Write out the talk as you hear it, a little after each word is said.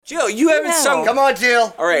Jill, you haven't sung. Come on,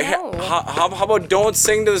 Jill. All right. No. How about don't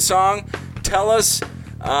sing to the song? Tell us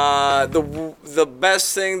the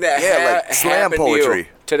best thing that like slam happened poetry to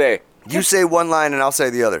you today. You say one line and I'll say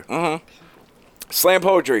the other. Mm-hmm. Slam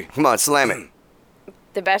poetry. Come on, slam it.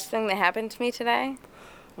 The best thing that happened to me today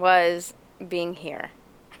was being here.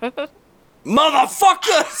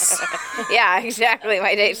 Motherfuckers! Yeah, exactly.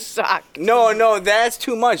 My day sucked. No, that's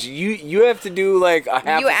too much. You have to do like a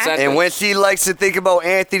half You a asked- sentence. And when she likes to think about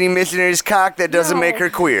Anthony Missionary's cock, that doesn't No. make her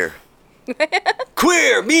queer.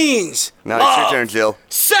 Queer means Now love, it's your turn, Jill.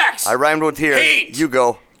 sex, I rhymed with here. Hate. You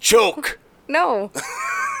go. choke, No.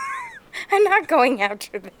 I'm not going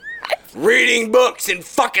after that. reading books, and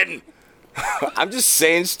fucking. I'm just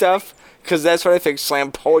saying stuff because that's what I think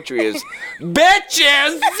slam poetry is.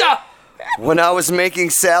 Bitches! When I was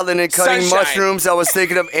making salad and cutting Sunshine. mushrooms, I was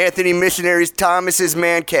thinking of Anthony Missionary's Thomas's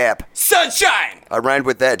man cap. Sunshine! I rhymed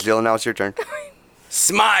with that, Jill. Now it's your turn.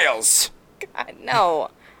 Smiles. God,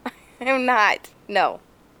 no. I'm not. No.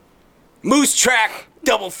 Moose track,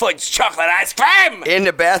 double fudge chocolate ice cream! In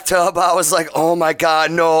the bathtub, I was like, oh my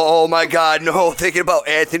God, no, oh my God, no. Thinking about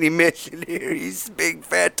Anthony Missionary's big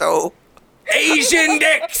fat toe. Asian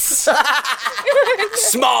dicks!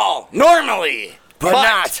 Small, normally. But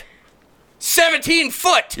not. 17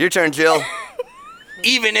 foot! Your turn, Jill.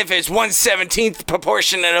 Even if it's 1/17th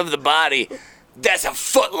proportionate of the body, that's a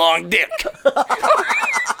foot-long dick.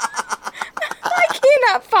 I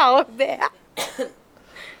cannot follow that.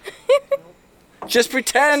 Just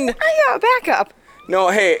pretend. I got backup. No,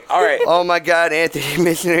 hey, all right. Oh my God, Anthony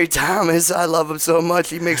Missionary Thomas. I love him so much.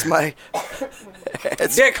 He makes my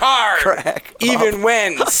Dick hard. crack. Even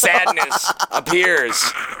when sadness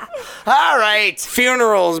appears. All right.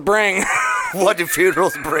 Funerals bring. What do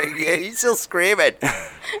funerals bring? Yeah, he's still screaming.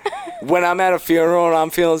 When I'm at a funeral and I'm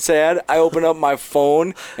feeling sad, I open up my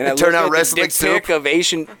phone and I turn look on at the wrestling dick pic soup. of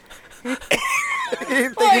Asian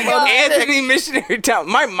Thinking about Anthony Missionary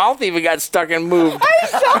Thomas. My mouth even got stuck and moved. what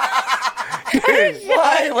happened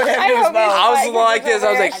to his mouth? I was like this.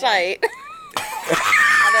 I was like, Sight.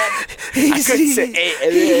 He's, couldn't say,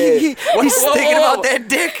 he's Whoa, thinking whoa. about that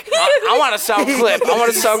dick. I want a sound clip. I want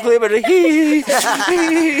a sound clip of the hee.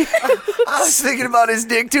 I was thinking about his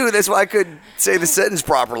dick too. That's why I couldn't say the sentence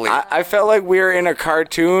properly. I felt like we were in a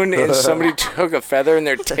cartoon and somebody took a feather and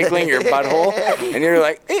they're tickling your butthole and you're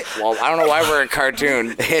like, eh. Well, I don't know why we're a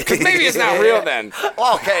cartoon. Because maybe it's not real then.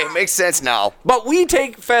 Okay, makes sense now. But we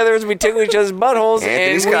take feathers, we tickle each other's buttholes,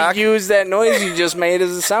 Anthony's and cock. we use that noise you just made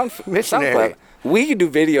as a sound Missionary. clip. We could do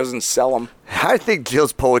videos and sell them. I think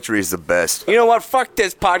Jill's poetry is the best. You know what? Fuck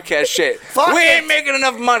this podcast shit. Fuck we it. ain't making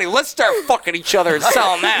enough money. Let's start fucking each other and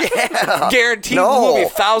selling that. Yeah. Guaranteed No. we'll be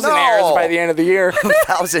thousandaires by the end of the year.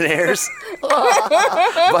 Thousandaires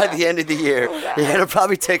by the end of the year. Yeah, it'll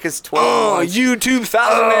probably take us 12 Oh, months. YouTube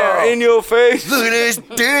thousandaire in your face. Look at his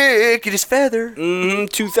dick and his feather. Mm-hmm,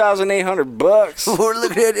 $2,800. We're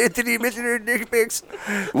looking at Anthony Missionary dick pics.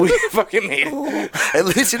 We fucking made it. And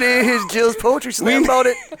listen to his Jill's poetry slam about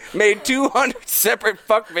it. Made 200 separate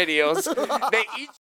fuck videos. They each